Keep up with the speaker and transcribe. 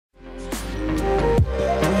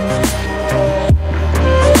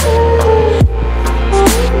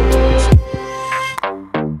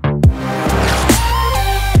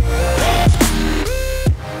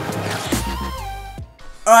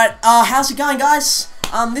how's it going, guys?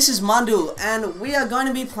 This is Mundul, and we are going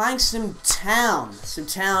to be playing some Town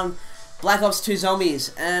Black Ops 2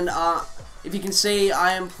 Zombies, and if you can see,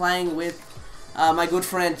 I am playing with my good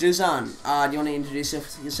friend Juzan. Do you want to introduce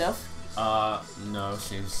yourself? No,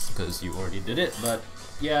 seems because you already did it, but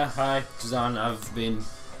yeah, hi, Juzan. I've been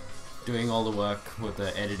doing all the work with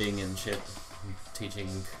the editing and shit,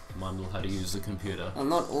 teaching Mundul how to use the computer. Well,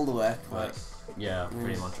 not all the work, but yeah,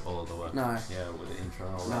 pretty much all of the work. No. Yeah, with the intro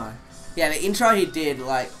and all that. Yeah, the intro he did,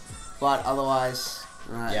 but otherwise,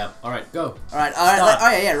 right. Yeah, alright, go. Alright,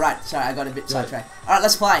 right. Sorry, I got a bit sidetracked. Alright,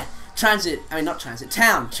 let's play. Town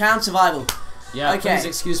Survival. Yeah, okay. Please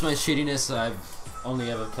excuse my shittiness. I've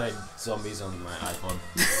only ever played zombies on my iPhone.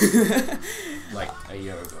 Like a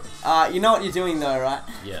year ago. You know what you're doing though, right?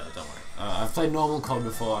 Yeah, don't worry. I've played normal COD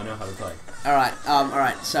before, I know how to play.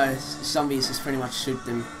 Alright, so zombies just pretty much shoot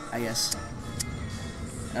them, I guess.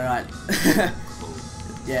 Alright.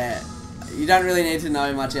 Yeah, you don't really need to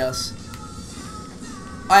know much else.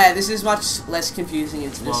 Oh yeah, this is much less confusing,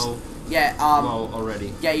 it's just... Whoa. Yeah, Whoa,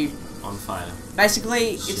 already. Yeah, you... On fire.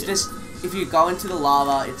 Basically, it's just... If you go into the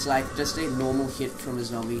lava, it's like just a normal hit from a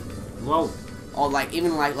zombie. Whoa. Or like,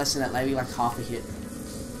 even like less than that, maybe like half a hit.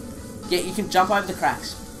 Yeah, you can jump over the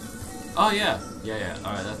cracks. Oh yeah. Yeah.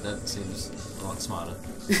 Alright, that seems a lot smarter.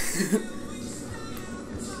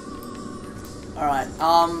 Alright,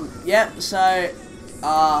 yep, so,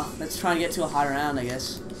 let's try and get to a high round, I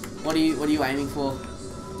guess. What are you aiming for?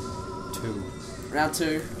 2. Round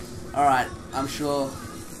 2? Alright, I'm sure.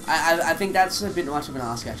 I think that's a bit much of an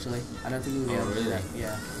ask, actually. I don't think we'll be able to do that.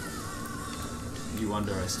 Yeah. You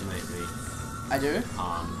underestimate me. I do?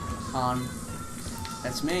 Han.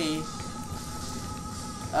 That's me.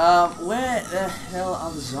 Where the hell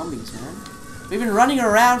are the zombies, man? We've been running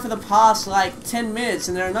around for the past, like, 10 minutes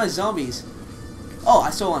and there are no zombies. Oh,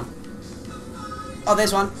 I saw one. Oh,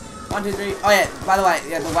 there's one. 1, 2, 3. Oh, yeah, by the way,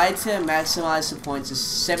 yeah, the way to maximize the points is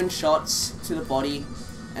 7 shots to the body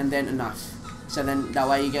and then a knife. So then, that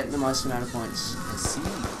way you get the most amount of points. I see.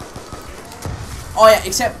 Oh, yeah,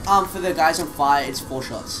 except, for the guys on fire, it's 4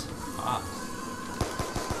 shots. Ah.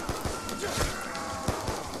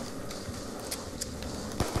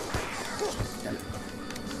 Got it.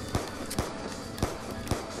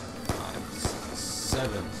 5,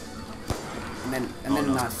 7. And then a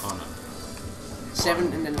knife. Oh, no. 7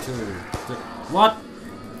 1, and then 2, 3. What?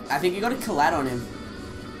 I think you got a collat on him.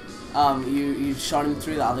 You shot him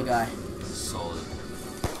through the other guy. Solid.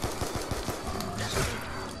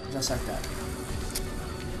 Just like that.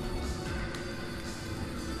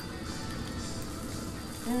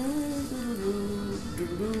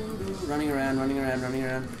 Running around.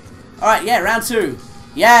 Alright, yeah, round 2.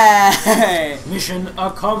 Yay! Mission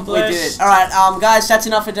accomplished. We did it. Alright, guys, that's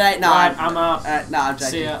enough for today. No, right, I'm up. No, I'm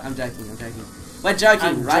joking. See ya. I'm joking. We're joking,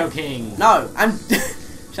 I'm right? joking. No, I'm...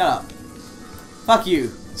 Shut up. Fuck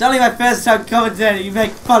you. It's only my first time commentating. You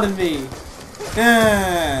make fun of me.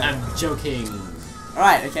 I'm joking.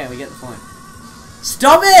 Alright, okay, we get the point.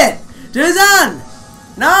 Stop it! Juzan!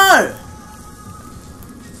 No!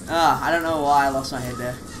 I don't know why I lost my head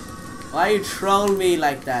there. Why you troll me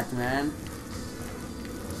like that, man?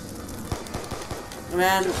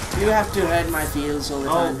 Man, you have to hurt my feels all the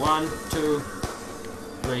time. 1, 2,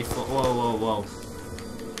 3, 4. Whoa.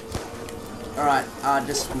 Alright,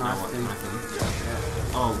 just knife them. Yeah.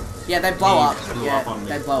 Oh. Yeah, they blow up. Blew Yeah, up on me.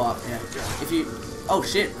 they blow up, yeah. If you... Oh,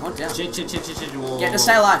 shit. I went down. Shit. Whoa, Yeah, just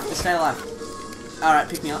stay alive. Alright,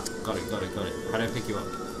 pick me up. Got it. How do I pick you up?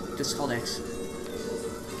 Just hold X.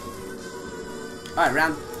 Alright,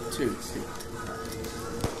 round 2.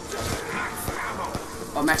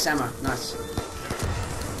 Oh, max ammo. Nice.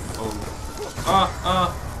 Oh.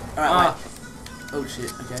 Alright, wait. Oh,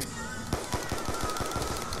 shit. Okay.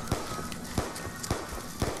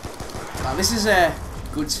 This is a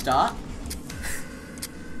good start.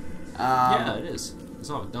 Yeah, it is. It's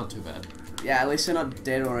not too bad. Yeah, at least they're not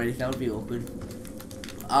dead already. That would be awkward.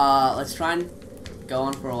 Let's try and go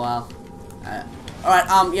on for a while. Alright,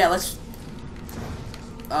 yeah, let's...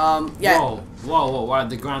 yeah. Whoa, why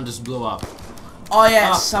the ground just blew up? Oh,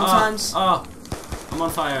 yeah, sometimes... I'm on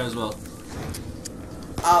fire as well.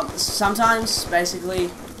 Sometimes, basically,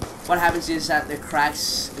 what happens is that the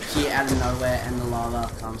cracks appear out of nowhere and the lava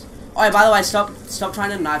comes. Oh, yeah, by the way, stop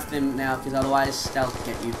trying to knife them now, because otherwise they'll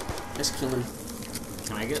get you. Just kill them.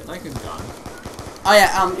 Can I get, like, a gun? Oh,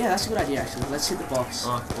 yeah, yeah, that's a good idea, actually. Let's hit the box.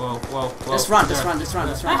 Whoa. Just run. Just run.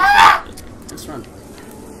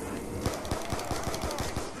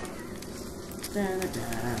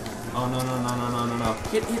 Oh, no.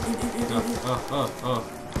 Hit.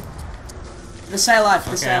 Just stay alive.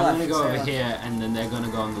 Just Okay, stay I'm alive. gonna go stay over alive. here, and then they're gonna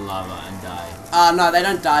go in the lava and die. No, they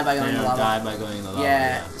don't die by going They in the don't lava. die by going in the lava.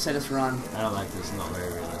 Yeah, so just run. I don't like this. Not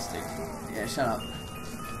very realistic. Yeah, shut up.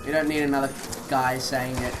 We don't need another guy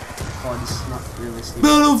saying that COD's not realistic.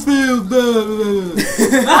 Battlefield.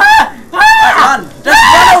 Right, run! Just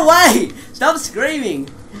run away! Stop screaming!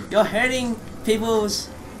 You're hurting people's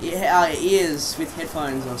ears with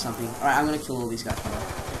headphones or something. Alright, I'm gonna kill all these guys.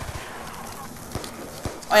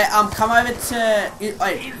 Oh yeah, come over to...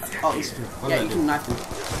 Oh, Easter. Yeah, you can knife them.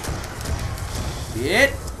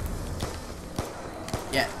 Shit!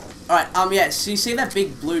 Yeah. Alright, yeah, so you see that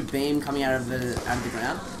big blue beam coming out of the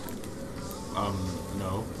ground?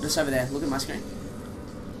 No. Just over there, look at my screen.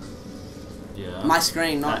 Yeah. My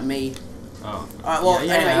screen, not me. Oh. Alright, well,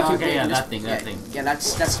 yeah, anyway, you can okay, yeah, just, that thing. Yeah,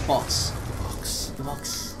 that's the box. The box. The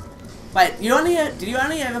box. Wait, did you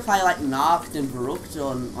only ever play like Narked and Barooked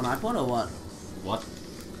on iPod or what? What?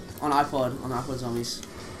 On iPod Zombies.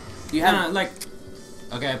 You have like,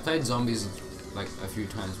 okay, I played zombies like a few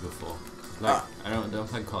times before. Like, I don't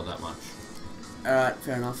play COD that much. Alright,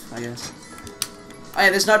 fair enough, I guess. Oh yeah,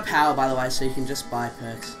 there's no power by the way, so you can just buy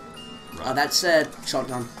perks. Right. Oh, that's a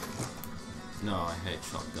shotgun. No, I hate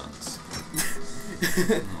shotguns.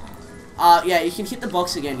 Yeah, you can hit the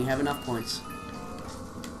box again. You have enough points.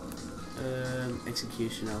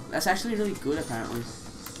 Executioner. That's actually really good, apparently.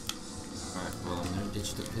 Alright, well, I'm gonna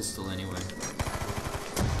ditch the pistol anyway.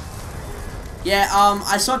 Yeah,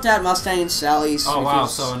 I sorted out Mustang and Sally's. Oh wow,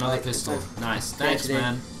 so another pistol. Nice, thanks,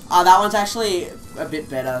 man. That one's actually a bit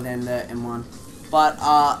better than the M1. But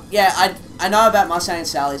yeah, I know about Mustang and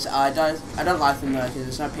Sally's. I don't like them though because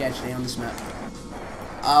there's no PhD on this map.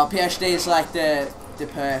 PhD is like the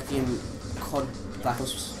perk in COD Black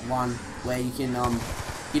Ops 1 where you can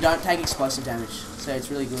you don't take explosive damage, so it's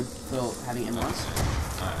really good for having M1s.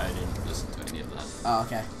 I didn't listen to any of that. Oh,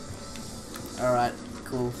 okay. All right,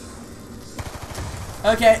 cool.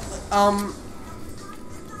 Okay,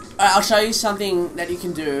 I'll show you something that you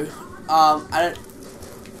can do.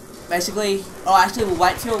 Basically, actually, we'll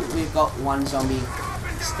wait till we've got one zombie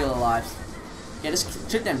still alive. Yeah, just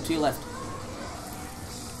shoot them to your left.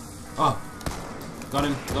 Oh, got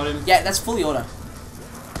him. Yeah, that's fully auto.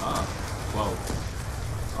 Whoa.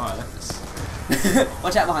 Oh, I like this.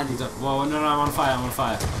 Watch out behind you. Whoa, no, I'm on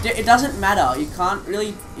fire. It doesn't matter. You can't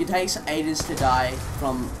really. It takes ages to die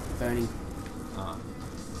from burning.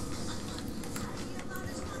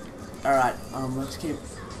 Alright, let's keep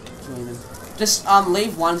killing them. Just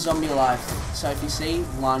leave one zombie alive. So if you see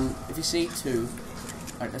two,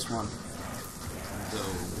 alright, that's one.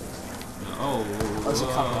 Oh, there's a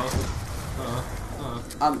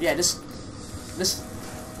couple. Yeah, just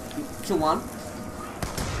kill one.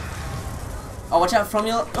 Oh, watch out from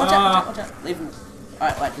your. Watch out. Leave him.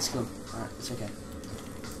 Alright, wait, just kill him. Alright, it's okay.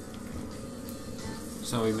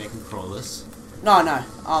 So we make him crawl this? No. I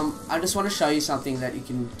just want to show you something that you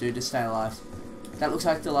can do to stay alive. That looks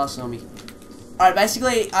like the last zombie. Alright,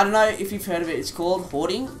 basically, I don't know if you've heard of it. It's called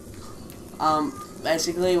hoarding.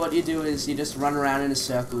 Basically, what you do is you just run around in a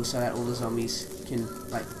circle so that all the zombies can,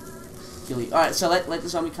 like, kill you. Alright, so let the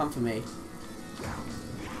zombie come for me.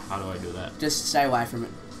 How do I do that? Just stay away from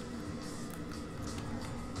it.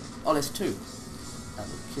 Oh, there's two. That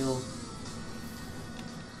will kill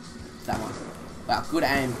that one. Wow, good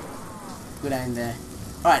aim. Good aim there.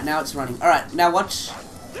 Alright, now it's running. Alright, now watch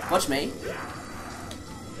me.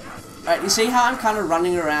 Alright, you see how I'm kind of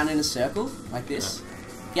running around in a circle? Like this?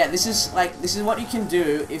 Yeah, this is what you can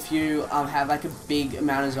do if you have like a big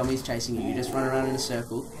amount of zombies chasing you. You just run around in a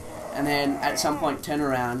circle. And then at some point turn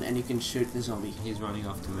around and you can shoot the zombie. He's running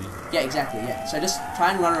off to me. Yeah, exactly, yeah. So just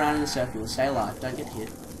try and run around in a circle. Stay alive. Don't get hit.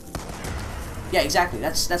 Yeah, exactly.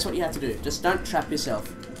 That's what you have to do. Just don't trap yourself.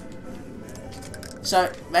 So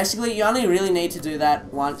basically, you only really need to do that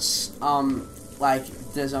once, like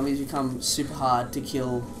the zombies become super hard to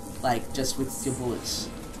kill, like just with your bullets.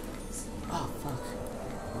 Oh fuck!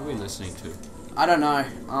 What are we listening to? I don't know.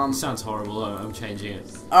 It sounds horrible. I'm changing it.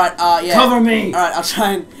 All right. Yeah. Cover me. All right. I'll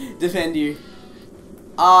try and defend you.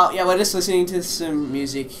 Yeah. We're just listening to some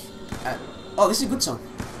music. Oh, this is a good song.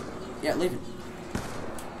 Yeah, leave it.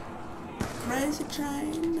 Crazy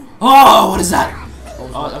train. Oh, what is that?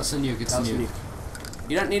 Oh, that's a nuke. It's a nuke.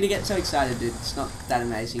 You don't need to get so excited, dude. It's not that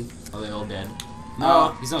amazing. Are they all dead?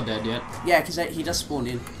 No, he's not dead yet. Yeah, because he just spawned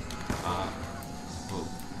in.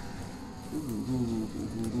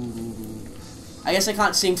 I guess I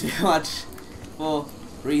can't sing too much for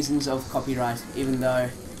reasons of copyright, even though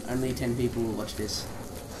only 10 people will watch this.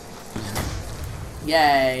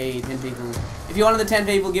 Yay, 10 people. If you're one of the 10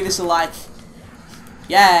 people, give us a like.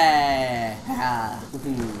 Yay!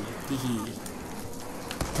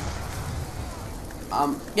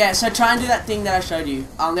 Yeah, so try and do that thing that I showed you.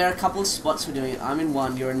 There are a couple of spots for doing it. I'm in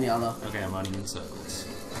one, you're in the other. Okay, I'm running in circles.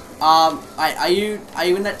 Are you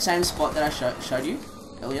in that same spot that I showed you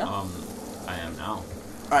earlier? I am now.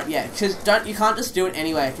 Alright, yeah, because you can't just do it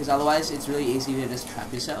anyway, because otherwise it's really easy to just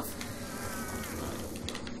trap yourself.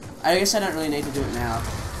 I guess I don't really need to do it now.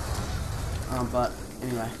 But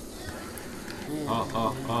anyway. Yeah.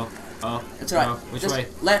 Oh. It's alright. Which just way?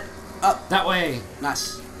 Let up. That way.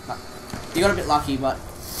 Nice. You got a bit lucky, but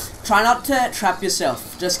try not to trap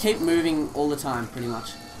yourself. Just keep moving all the time, pretty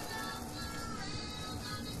much.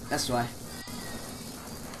 That's the way.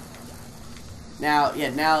 Now,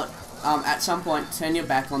 at some point, turn your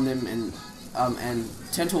back on them and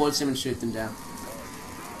turn towards them and shoot them down.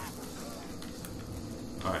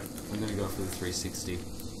 Alright, I'm gonna go for the 360.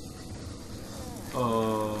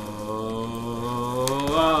 Oh.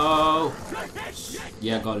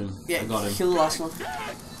 Yeah, got him. Yeah, I got him. Kill the last one.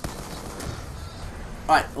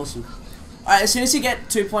 Alright, awesome. Alright, as soon as you get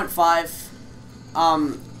 2.5,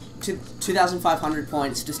 to 2,500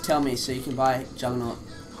 points, just tell me so you can buy Juggernaut.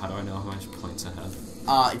 How do I know how much points I have?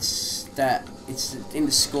 It's in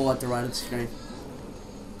the score at the right of the screen.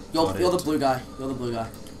 You're the blue guy. You're the blue guy.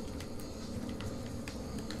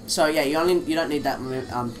 So yeah, you don't need that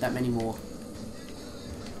many more.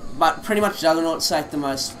 But pretty much Juggernaut's like the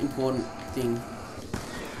most important thing.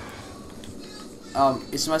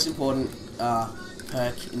 It's the most important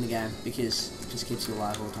perk in the game because it just keeps you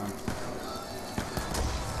alive all the time.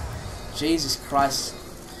 Jesus Christ.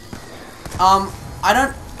 I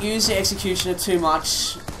don't use the Executioner too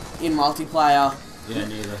much in multiplayer. Yeah,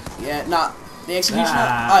 neither. Yeah, nah. The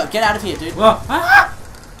Executioner... Oh, get out of here, dude. Whoa. Ah!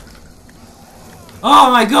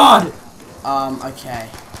 Oh my god! Okay.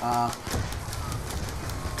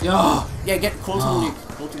 Yo! Yeah, crawl to the nuke.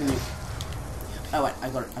 Crawl to the nuke. Oh, wait, I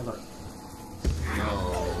got it. No,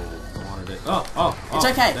 I wanted it. Oh. It's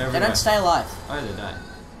okay. They don't stay alive. Oh, they die.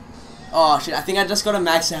 Oh, shit. I think I just got a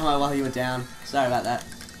max ammo while you were down. Sorry about that.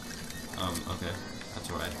 Okay.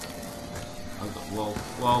 That's alright.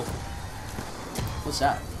 Whoa. What's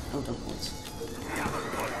that? Oh, double points.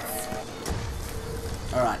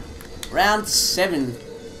 Alright. Round 7.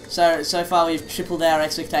 So far we've tripled our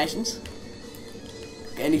expectations.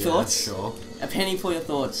 Any thoughts? Sure. A penny for your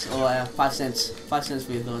thoughts, or 5 cents. 5 cents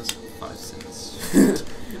for your thoughts. 5 cents.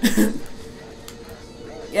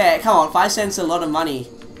 Yeah, come on, 5 cents is a lot of money.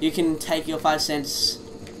 You can take your 5 cents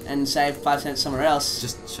and save 5 cents somewhere else.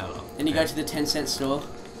 Just shut up. Then you go to the 10-cent store.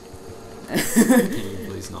 Can you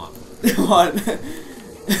please not? What?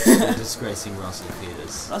 You're disgracing Russell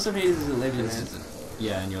Peters. Russell Peters is a legend, man.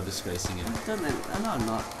 Yeah, and you're disgracing him. No, I'm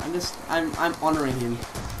not. I'm honouring him.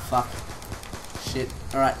 Fuck. Shit.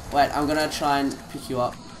 Alright, wait, I'm gonna try and pick you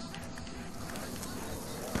up.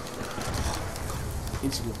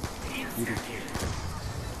 Instantly.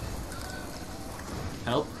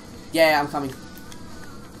 Help? Yeah, I'm coming.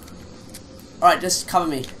 Alright, just cover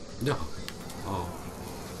me. No. Oh.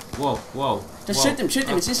 Whoa. Just shoot them,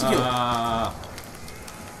 it's insecure.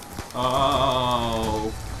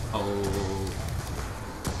 Oh.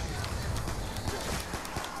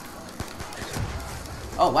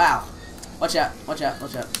 Oh, wow. Watch out.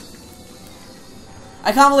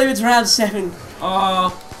 I can't believe it's round 7.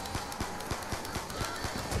 Oh.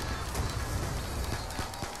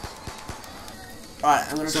 Alright,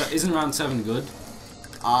 I'm gonna... So, isn't round 7 good?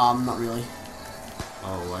 Not really.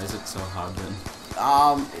 Oh, why is it so hard then?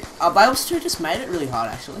 Bibles 2 just made it really hard,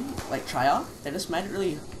 actually. Like, Triarch, they just made it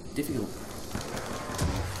really difficult.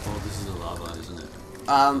 Oh, this is a lava, isn't it?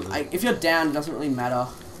 If you're down, it doesn't really matter.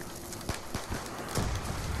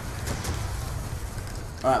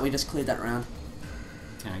 Alright, we just cleared that round.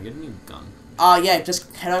 Can I get a new gun? Yeah,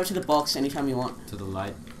 just head over to the box anytime you want. To the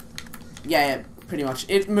light? Yeah, pretty much.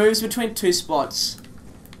 It moves between 2 spots.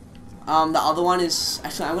 The other one is...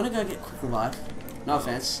 Actually, I'm gonna go get quick revive. No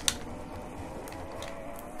offense.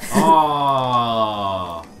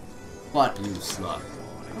 Oh! What? You slut.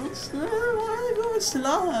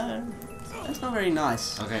 Slut. That's not very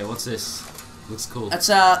nice. Okay, what's this? Looks cool. That's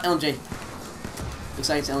LMG. Looks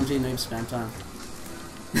like it's LMG noob spam time.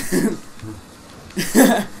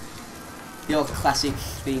 Your classic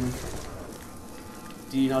thing.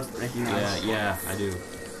 Do you not recognize? Yeah, I do.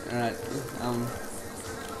 Alright.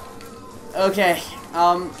 Okay.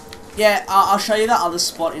 Yeah, I'll show you that other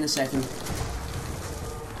spot in a second.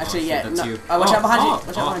 Actually, yeah. That's No. you. Watch out behind you.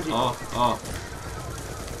 Watch out behind you.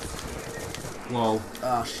 Whoa.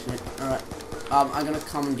 Oh shit. Alright. I'm gonna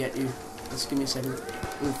come and get you. Just give me a second.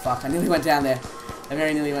 Oh fuck, I nearly went down there. I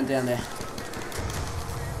very nearly went down there.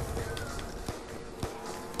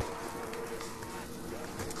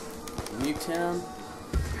 Nuketown.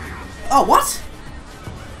 Oh, what?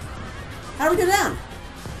 How do we go down?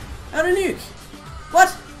 How do nuke? What?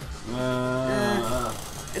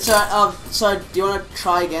 It's alright. So do you want to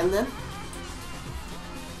try again then?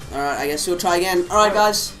 Alright, I guess we'll try again. Alright,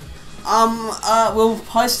 guys. We'll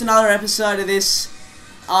post another episode of this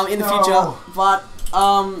in the future. But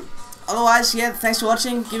otherwise, yeah. Thanks for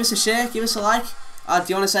watching. Give us a share. Give us a like. Do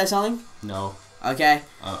you want to say something? No. Okay.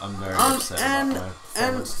 I'm very upset about my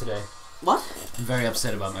performance today. What? I'm very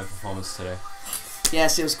upset about my performance today.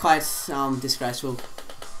 Yes, it was quite disgraceful.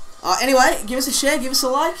 Anyway, give us a share, give us a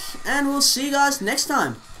like, and we'll see you guys next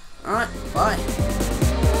time. Alright, bye.